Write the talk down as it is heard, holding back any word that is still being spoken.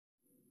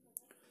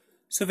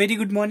So very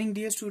good morning,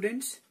 dear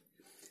students.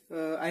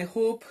 I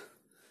hope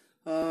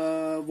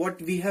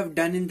what we have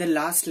done in the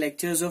last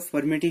lectures of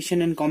permutation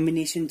and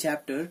combination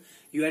chapter,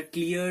 you are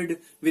cleared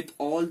with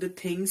all the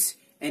things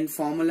and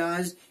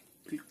formulas,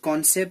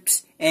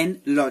 concepts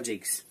and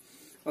logics.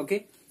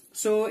 Okay.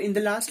 So in the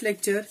last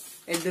lecture,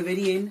 at the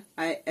very end,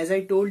 as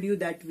I told you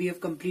that we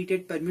have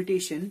completed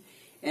permutation,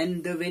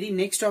 and the very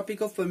next topic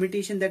of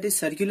permutation, that is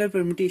circular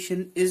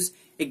permutation, is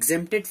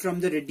exempted from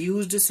the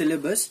reduced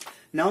syllabus.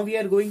 Now we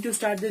are going to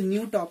start the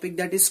new topic,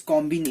 that is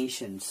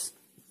combinations.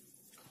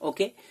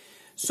 Okay,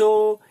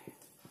 so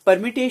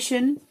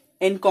permutation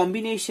and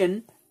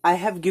combination, I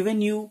have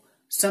given you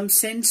some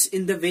sense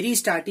in the very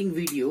starting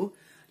video.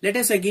 Let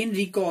us again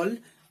recall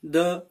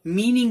the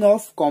meaning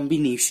of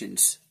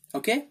combinations.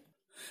 Okay,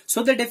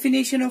 so the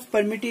definition of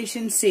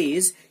permutation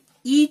says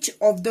each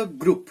of the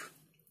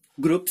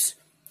groups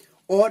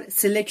or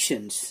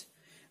selections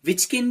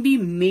which can be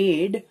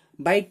made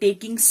by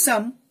taking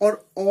some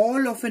or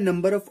all of a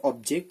number of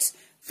objects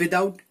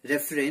without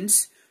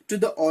reference to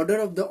the order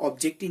of the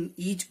object in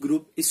each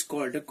group is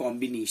called a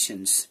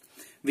combinations,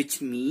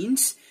 which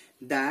means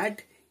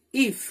that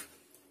if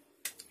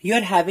you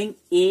are having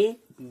A,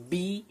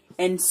 B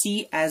and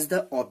C as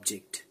the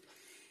object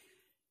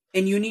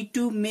and you need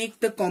to make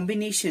the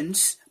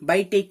combinations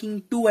by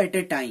taking two at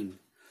a time,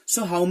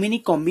 so how many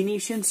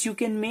combinations you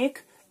can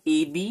make?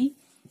 AB,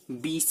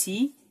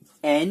 BC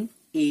and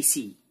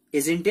AC,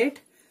 isn't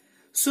it?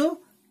 So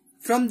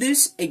from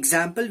this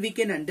example we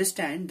can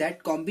understand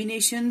that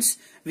combinations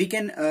we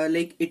can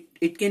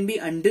it can be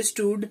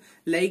understood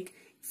like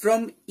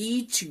from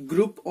each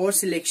group or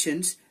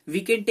selections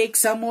we can take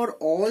some or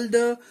all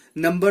the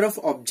number of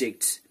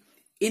objects.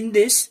 In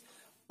this,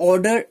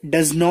 order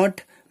does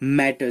not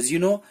matters. You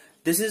know,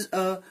 this is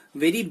a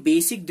very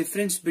basic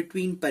difference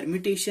between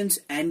permutations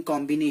and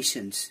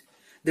combinations.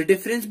 The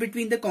difference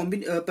between the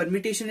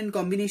permutation and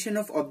combination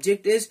of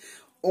object is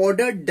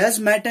order does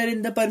matter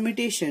in the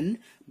permutation,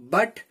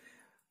 but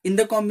in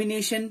the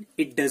combination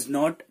it does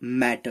not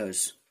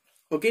matters.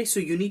 Okay, so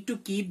you need to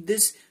keep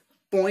this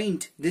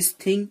point, this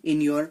thing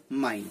in your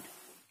mind.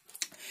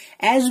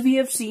 As we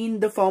have seen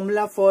the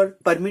formula for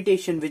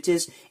permutation, which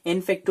is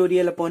n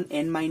factorial upon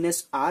n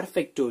minus r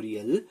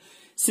factorial,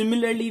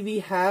 similarly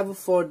we have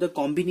for the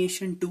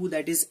combination too,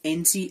 that is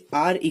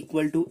NCR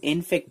equal to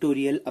n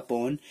factorial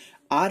upon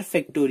r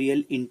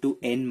factorial into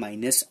n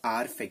minus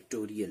r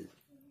factorial.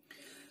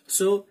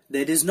 So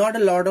there is not a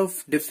lot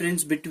of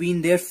difference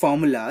between their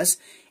formulas.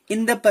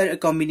 In the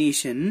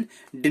combination,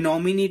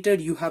 denominator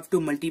you have to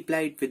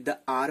multiply it with the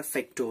r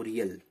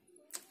factorial.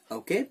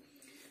 Okay,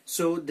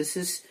 so this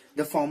is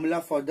the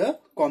formula for the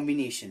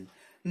combination.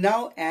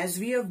 Now as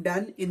we have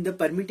done in the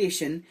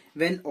permutation,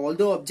 when all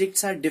the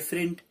objects are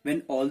different,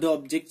 when all the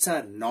objects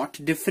are not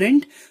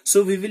different,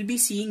 so we will be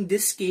seeing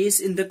this case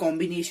in the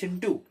combination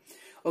too.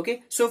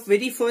 Okay, so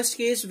very first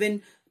case,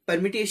 when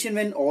permutation,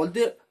 when all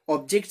the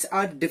objects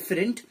are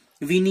different,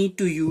 we need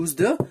to use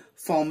the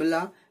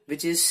formula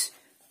which is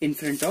in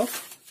front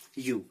of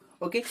you.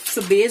 Okay,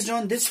 so based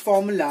on this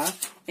formula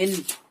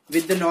and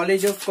with the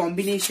knowledge of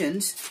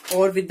combinations,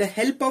 or with the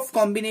help of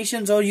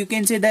combinations, or you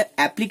can say the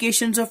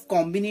applications of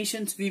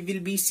combinations, we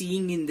will be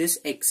seeing in this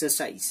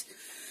exercise.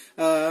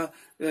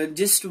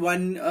 Just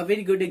a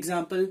very good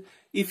example,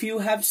 if you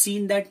have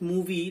seen that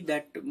movie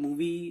that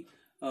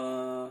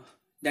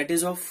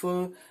is of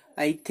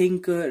I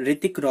think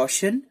Hrithik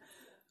Roshan,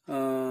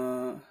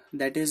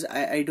 that is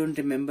I don't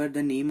remember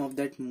the name of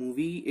that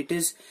movie. It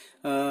is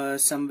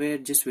somewhere,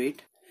 just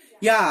wait.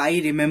 Yeah, I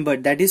remember,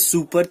 that is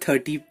Super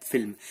 30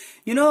 film.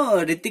 You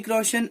know, Hrithik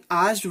Roshan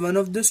asked one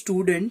of the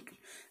student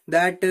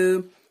that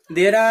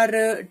there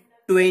are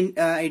 20,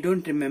 I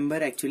don't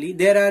remember actually,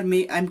 there are,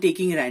 I'm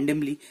taking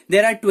randomly,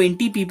 there are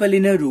 20 people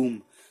in a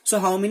room, so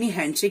how many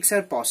handshakes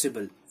are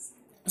possible?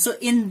 So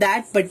in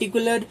that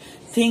particular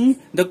thing,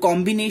 the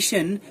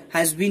combination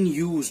has been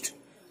used.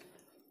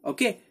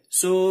 Okay,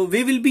 so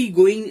we will be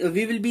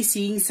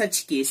seeing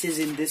such cases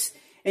in this,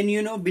 and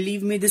you know,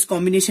 believe me, this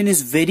combination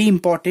is very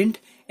important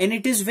and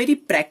it is very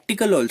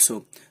practical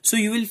also. So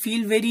you will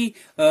feel very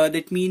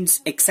that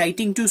means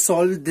exciting to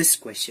solve these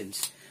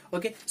questions.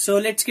 Okay, so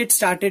let's get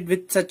started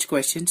with such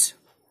questions.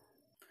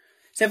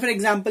 Say for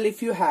example,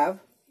 if you have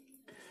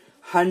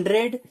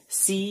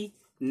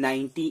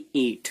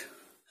 100C98,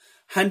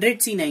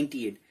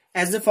 100C98,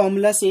 as the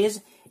formula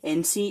says,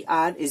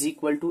 NCR is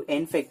equal to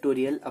n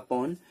factorial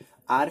upon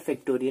r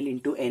factorial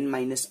into n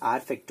minus r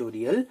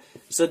factorial.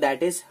 So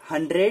that is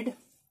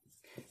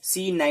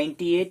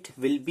 100C98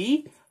 will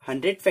be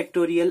 100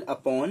 factorial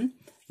upon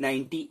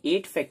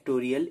 98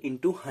 factorial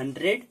into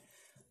 100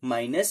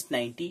 minus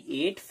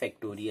 98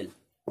 factorial.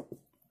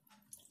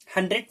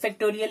 100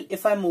 factorial,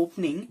 if I'm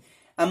opening,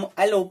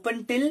 I'll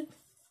open till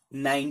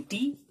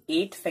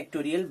 98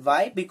 factorial.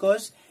 Why?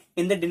 Because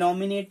in the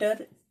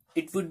denominator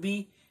it would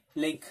be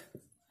like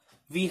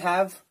we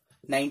have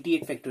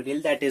 98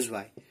 factorial, that is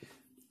why.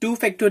 2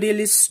 factorial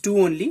is 2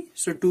 only,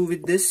 so 2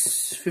 with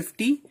this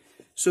 50,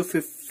 so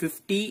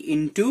 50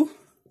 into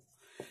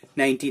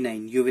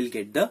 99, you will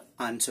get the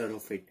answer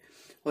of it.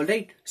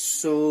 Alright,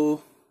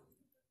 so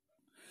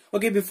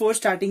okay, before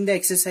starting the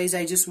exercise,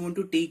 I just want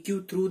to take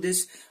you through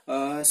this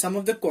some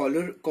of the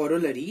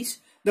corollaries.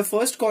 The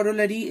first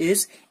corollary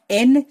is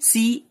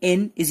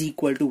NCN is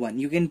equal to 1.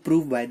 You can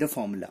prove by the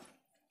formula.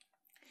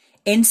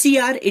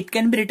 NCR, it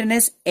can be written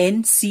as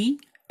NC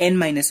n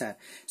minus R.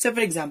 So for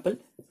example,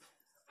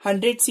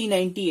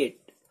 100C98,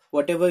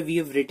 whatever we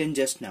have written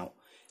just now,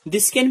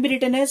 this can be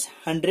written as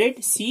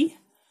 100C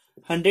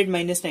 100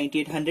 minus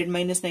 98. 100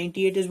 minus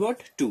 98 is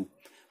what? 2.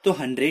 So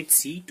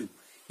 100C2.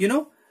 You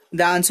know,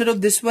 the answer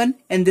of this one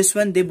and this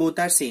one, they both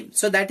are same.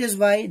 So that is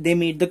why they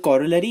made the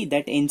corollary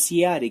that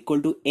NCR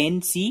equal to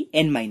NC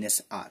n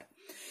minus R.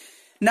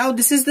 Now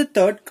this is the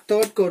third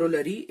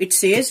corollary. It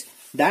says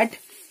that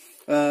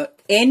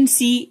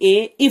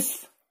NCA,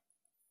 if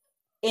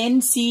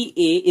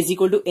NCA is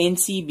equal to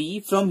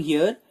NCB, from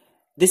here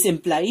this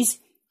implies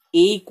A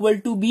equal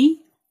to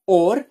B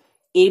or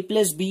A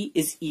plus B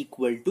is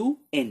equal to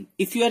N.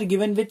 If you are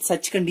given with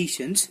such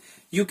conditions,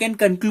 you can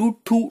conclude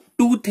two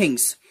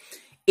things: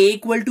 A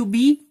equal to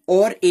B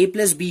or A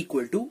plus B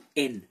equal to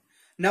N.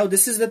 Now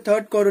this is the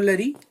third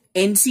corollary,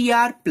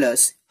 NCR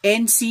plus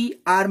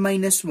NCR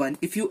minus 1.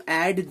 If you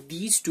add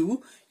these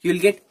two, you will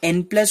get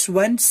N plus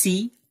 1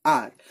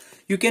 CR.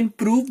 You can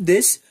prove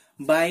this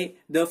by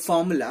the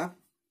formula.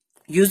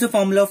 Use the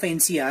formula of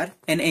NCR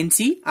and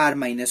NCR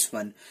minus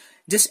 1.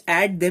 Just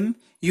add them.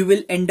 You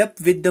will end up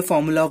with the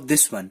formula of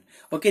this one.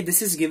 Okay,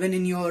 this is given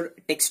in your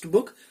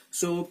textbook.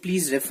 So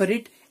please refer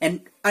it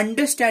and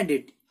understand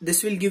it.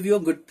 This will give you a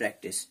good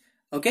practice.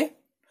 Okay.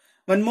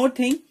 One more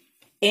thing.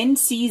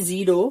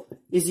 NC0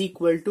 is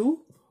equal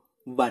to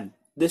 1.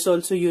 This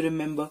also you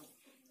remember.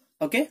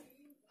 Okay.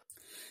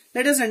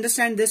 Let us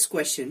understand this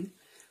question.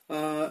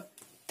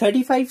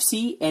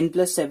 35C n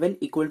plus 7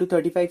 equal to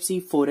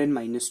 35C 4n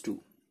minus 2.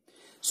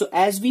 So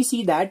as we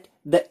see that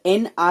the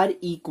n are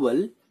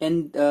equal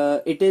and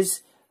it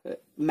is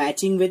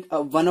matching with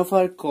one of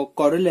our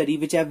corollary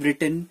which I have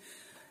written,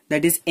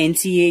 that is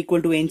NCA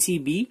equal to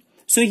NCB.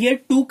 So here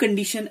two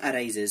condition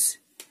arises.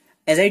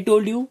 As I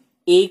told you,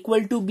 A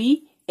equal to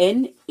B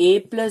and A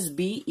plus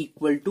B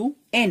equal to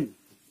N.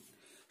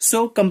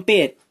 So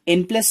compare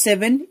n plus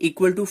 7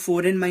 equal to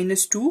 4n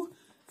minus 2.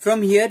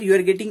 From here you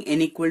are getting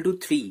n equal to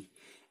 3.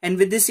 And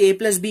with this A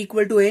plus B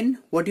equal to N,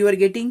 what you are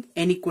getting?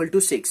 N equal to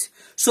 6.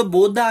 So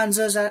both the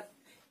answers are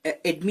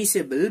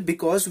admissible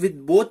because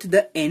with both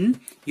the N,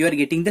 you are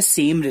getting the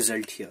same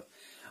result here.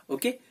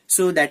 Okay.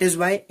 So that is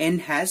why N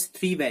has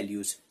 3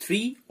 values,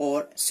 3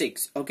 or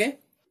 6. Okay.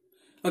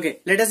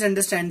 Okay. Let us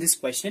understand this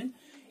question.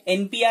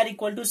 NPR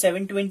equal to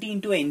 720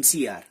 into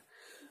NCR.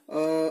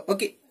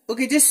 Okay.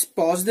 Okay. Just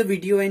pause the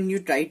video and you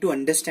try to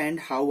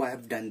understand how I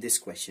have done this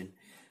question.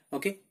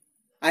 Okay.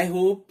 I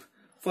hope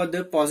for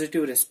the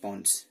positive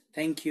response.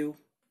 Thank you.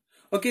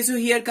 Okay, so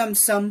here comes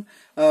some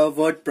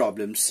word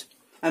problems.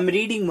 I'm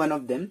reading one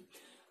of them.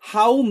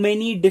 How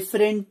many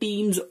different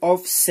teams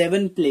of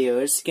 7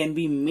 players can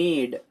be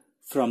made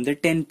from the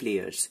 10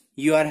 players?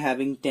 You are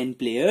having 10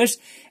 players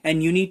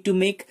and you need to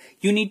make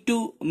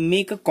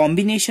a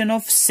combination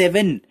of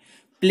 7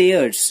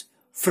 players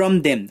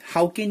from them.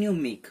 How can you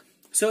make?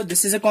 So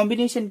this is a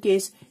combination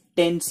case,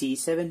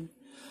 10C7.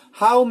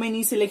 How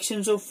many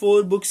selections of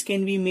 4 books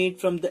can be made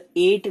from the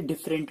 8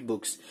 different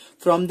books?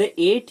 From the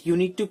 8, you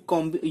need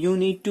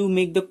to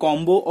make the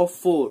combo of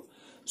 4.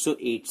 So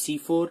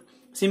 8C4.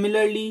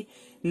 Similarly,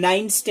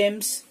 9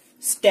 stamps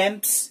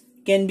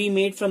can be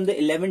made from the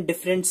 11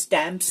 different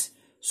stamps.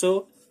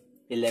 So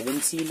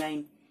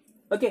 11C9.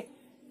 Okay.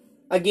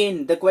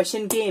 Again, the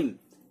question came.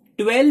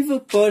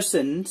 12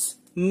 persons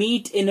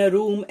meet in a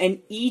room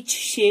and each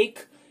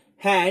shake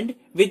hand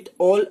with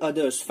all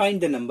others. Find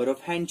the number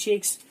of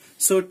handshakes.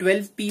 So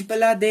 12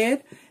 people are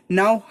there.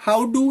 Now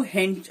how do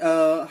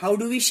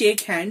we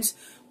shake hands?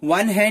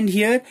 One hand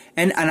here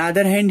and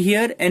another hand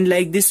here, and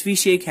like this we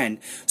shake hand.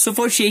 So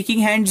for shaking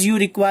hands you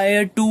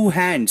require 2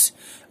 hands.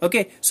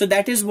 Okay, so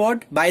that is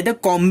what, by the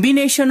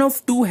combination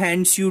of 2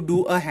 hands you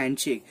do a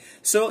handshake.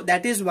 So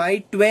that is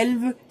why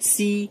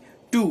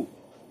 12C2.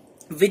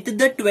 With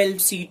the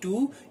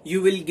 12C2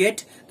 you will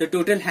get the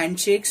total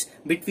handshakes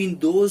between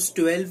those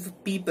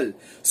 12 people.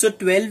 So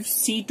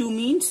 12C2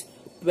 means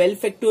 12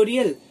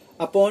 factorial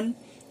upon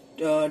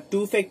 2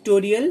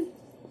 factorial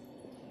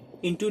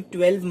into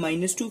 12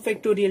 minus 2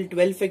 factorial.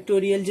 12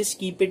 factorial, just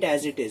keep it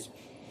as it is.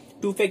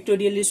 2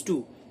 factorial is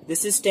 2.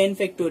 This is 10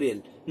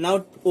 factorial.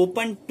 Now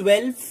open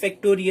 12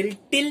 factorial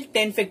till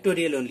 10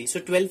 factorial only. So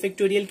 12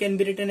 factorial can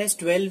be written as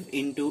 12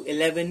 into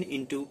 11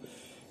 into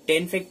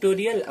 10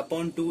 factorial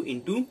upon 2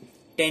 into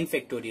 10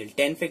 factorial.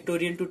 10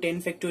 factorial to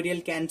 10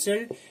 factorial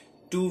cancelled.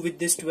 2 with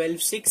this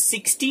 12, 6.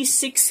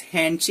 66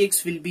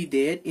 handshakes will be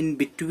there in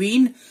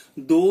between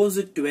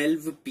those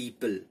 12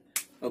 people.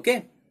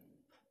 Okay.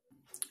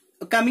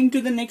 Coming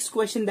to the next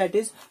question, that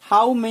is,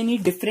 how many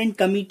different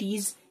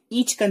committees,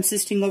 each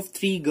consisting of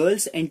 3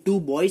 girls and 2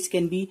 boys,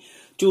 can be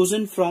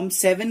chosen from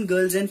 7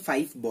 girls and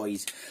 5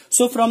 boys?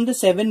 So from the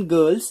 7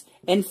 girls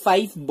and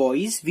 5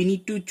 boys, we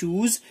need to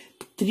choose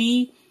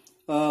 3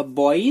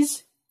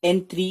 boys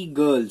and 3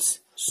 girls.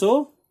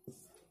 So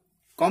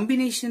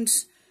combinations.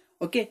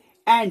 Okay,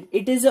 and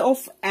it is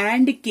of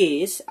AND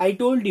case. I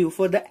told you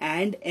for the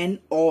and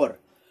OR.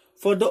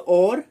 For the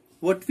OR,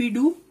 what we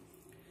do?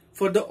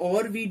 For the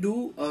OR we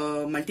do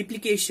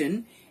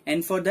multiplication,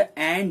 and for the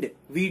AND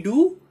we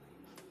do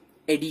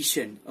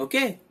addition.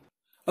 Okay,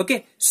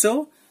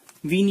 so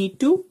we need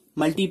to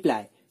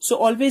multiply. So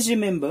always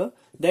remember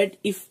that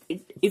if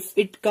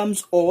it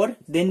comes OR,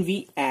 then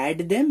we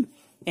add them,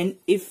 and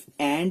if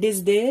AND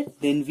is there,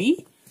 then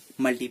we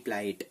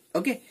multiply it.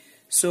 Okay,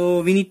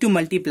 so we need to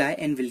multiply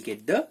and we'll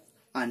get the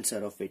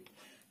answer of it.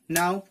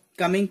 Now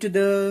coming to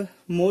the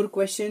more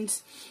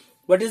questions.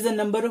 What is the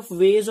number of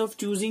ways of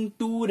choosing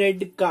 2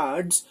 red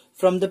cards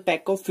from the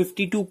pack of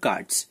 52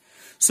 cards?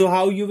 So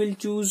how you will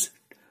choose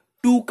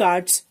 2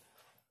 cards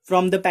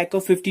from the pack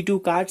of 52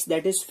 cards,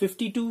 that is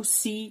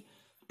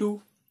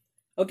 52C2.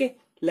 Okay,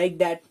 like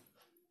that.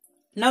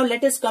 Now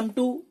let us come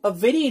to a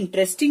very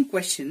interesting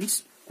question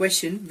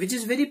which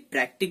is very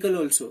practical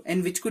also,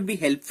 and which could be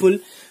helpful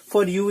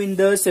for you in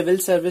the civil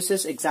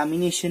services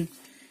examination.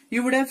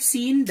 You would have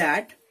seen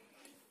that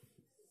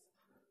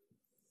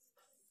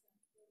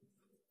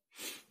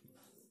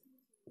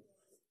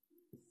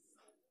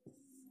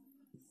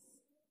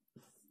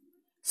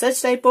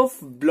such type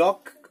of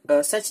block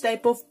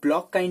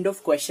kind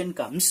of question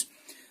comes,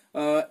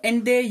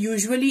 and they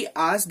usually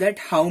ask that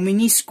how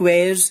many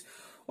squares,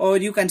 or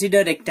you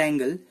consider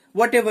rectangle,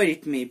 whatever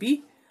it may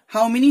be,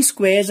 how many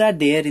squares are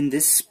there in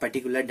this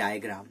particular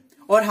diagram,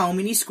 or how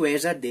many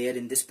squares are there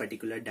in this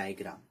particular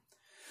diagram.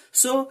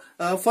 So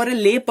for a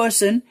lay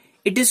person,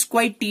 it is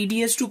quite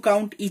tedious to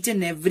count each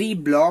and every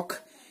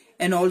block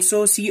and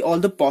also see all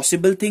the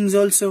possible things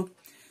also.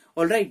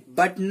 Alright,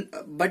 but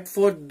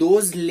for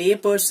those lay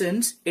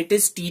persons it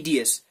is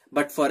tedious,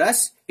 but for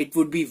us it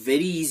would be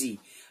very easy.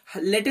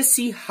 Let us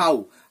see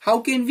how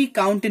can we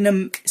count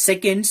in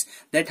seconds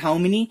that how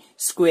many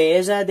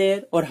squares are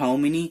there, or how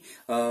many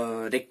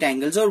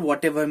rectangles, or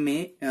whatever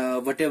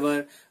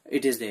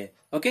it is there.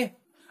 Okay,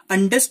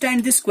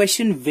 understand this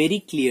question very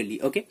clearly.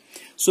 Okay,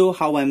 so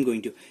how I'm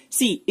going to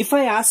see, if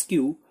I ask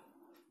you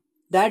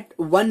that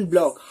one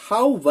block,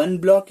 how one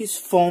block is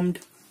formed.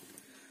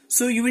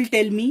 So you will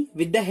tell me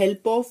with the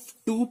help of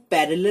 2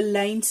 parallel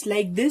lines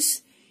like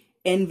this,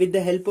 and with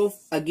the help of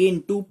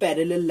again 2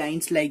 parallel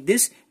lines like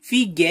this,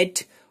 we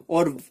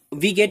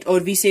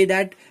say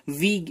that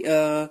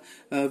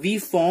we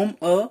form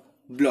a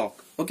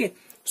block. Okay,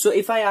 so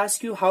if I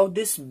ask you how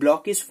this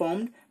block is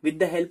formed, with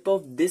the help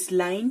of this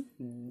line,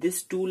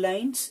 this 2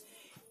 lines,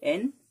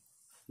 and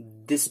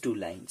this 2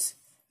 lines,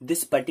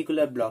 this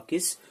particular block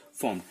is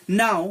formed.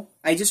 Now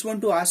I just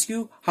want to ask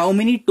you how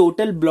many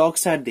total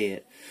blocks are there.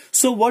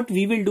 So what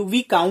we will do,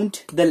 we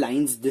count the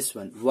lines. This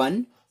one,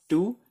 1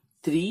 2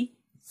 3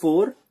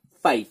 4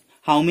 5.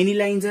 How many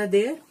lines are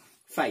there?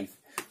 5.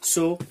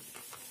 So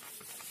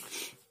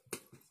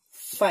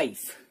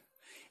 5.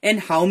 And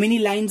how many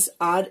lines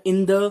are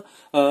in the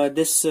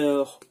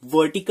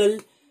vertical?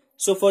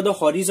 So for the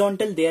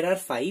horizontal there are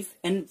 5,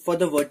 and for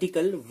the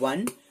vertical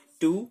 1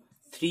 2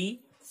 3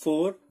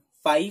 4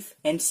 5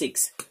 and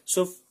 6.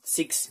 So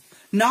 6.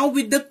 Now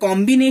with the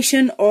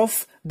combination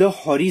of the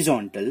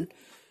horizontal,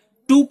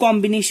 2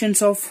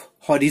 combinations of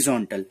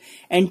horizontal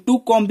and 2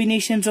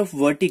 combinations of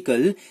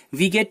vertical,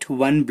 we get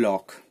 1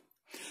 block.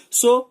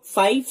 So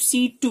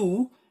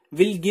 5C2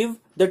 will give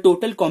the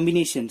total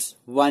combinations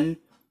 1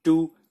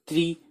 2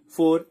 3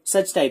 4,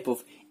 such type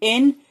of,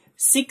 and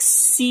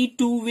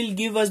 6C2 will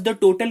give us the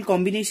total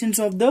combinations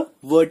of the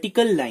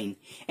vertical line.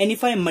 And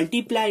if I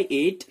multiply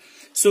it,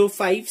 so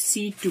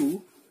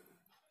 5C2,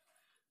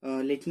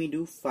 let me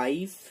do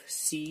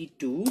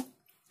 5C2,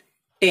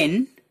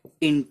 10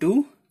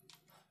 into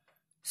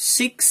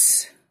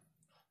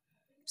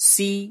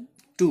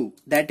 6C2,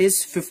 that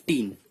is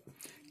 15.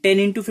 10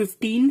 into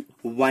 15,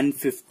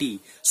 150.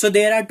 So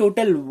there are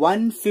total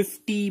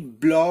 150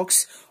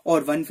 blocks or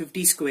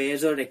 150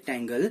 squares or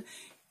rectangle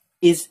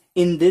is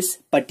in this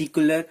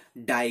particular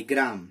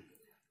diagram.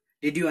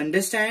 Did you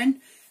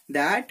understand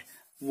that?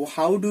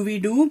 How do we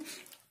do?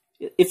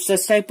 If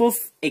such type of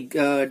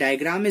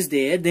diagram is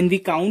there, then we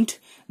count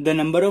the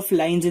number of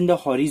lines in the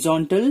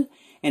horizontal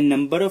and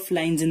number of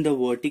lines in the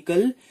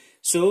vertical.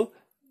 So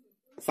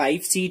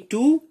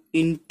 5C2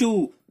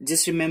 into,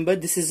 just remember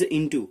this is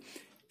into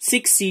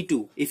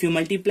 6C2. If you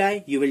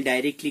multiply, you will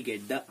directly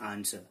get the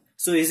answer.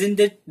 So isn't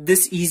it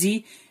this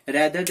easy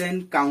rather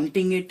than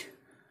counting it?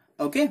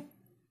 Okay.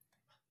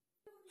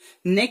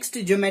 Next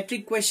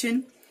geometric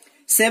question.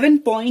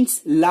 7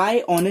 points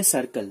lie on a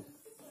circle.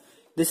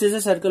 This is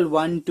a circle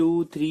 1,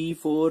 2, 3,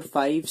 4,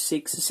 5,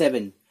 6,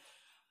 7.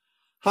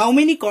 How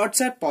many chords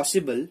are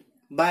possible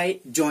by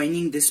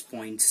joining these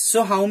points?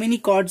 So how many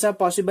chords are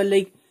possible,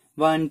 like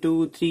 1,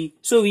 2, 3.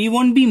 So we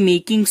won't be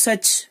making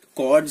such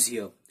chords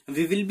here.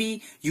 We will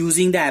be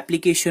using the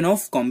application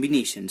of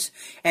combinations.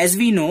 As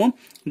we know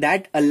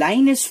that a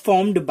line is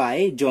formed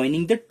by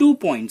joining the 2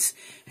 points.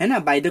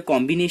 And by the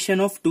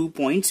combination of 2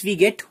 points, we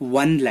get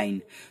one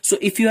line. So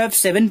if you have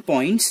 7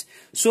 points,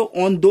 so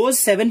on those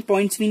 7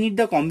 points, we need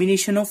the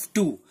combination of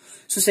 2.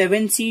 So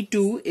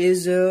 7C2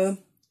 is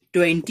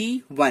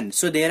 21.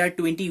 So there are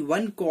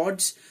 21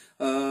 chords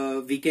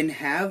we can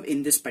have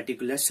in this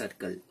particular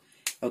circle.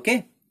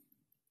 Okay.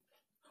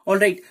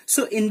 Alright.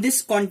 So in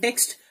this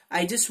context,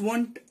 I just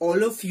want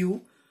all of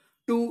you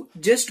to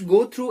just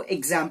go through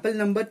example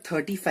number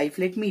 35.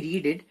 Let me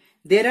read it.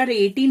 There are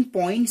 18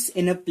 points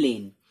in a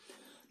plane.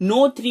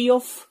 No 3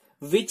 of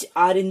which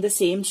are in the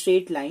same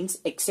straight lines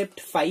except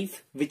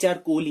 5 which are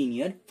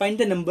collinear. Find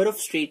the number of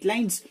straight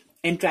lines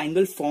and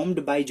triangle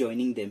formed by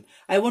joining them.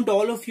 I want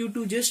all of you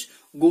to just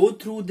go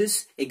through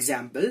this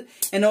example.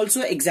 And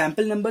also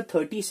example number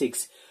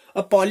 36.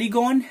 A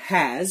polygon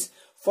has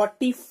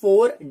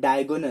 44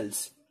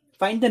 diagonals.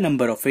 Find the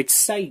number of its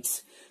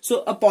sides.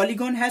 So a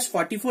polygon has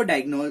 44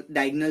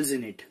 diagonals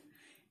in it.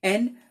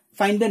 And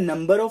find the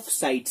number of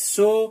sides.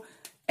 So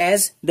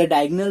as the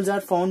diagonals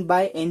are found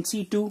by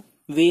NC2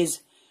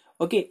 ways.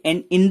 Okay,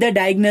 and in the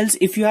diagonals,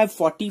 if you have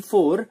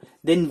 44,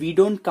 then we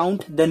don't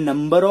count the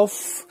number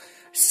of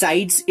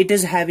sides it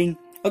is having.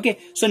 Okay,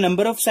 so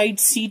number of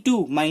sides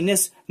C2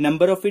 minus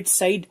number of its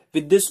side,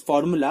 with this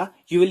formula,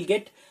 you will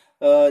get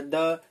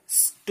the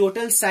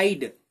total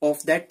side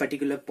of that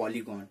particular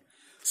polygon.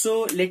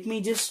 So let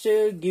me just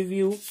give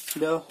you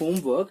the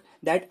homework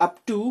that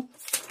up to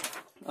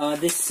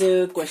this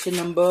question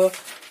number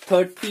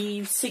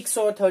 36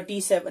 or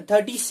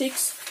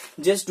 36,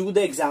 just do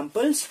the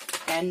examples,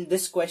 and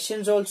this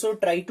questions also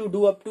try to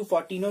do up to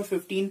 14 or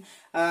 15.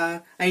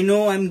 I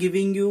know I'm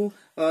giving you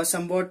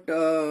somewhat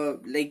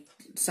like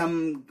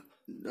some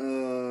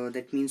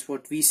that means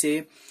what we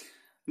say,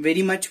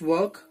 very much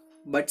work,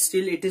 but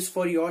still it is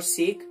for your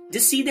sake.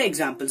 Just see the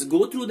examples,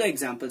 go through the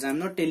examples. I'm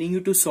not telling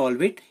you to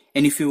solve it,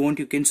 and if you want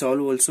you can solve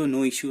also,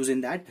 no issues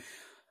in that.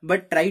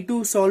 But try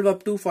to solve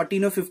up to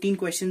 14 or 15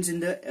 questions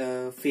in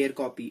the fair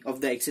copy of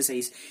the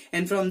exercise.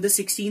 And from the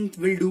 16th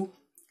we'll do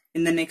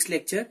in the next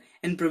lecture,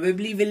 and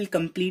probably we'll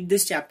complete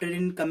this chapter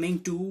in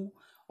coming 2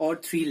 or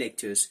 3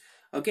 lectures.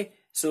 Okay,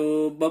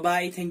 so bye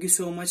bye, thank you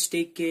so much,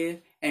 take care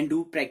and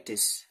do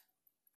practice.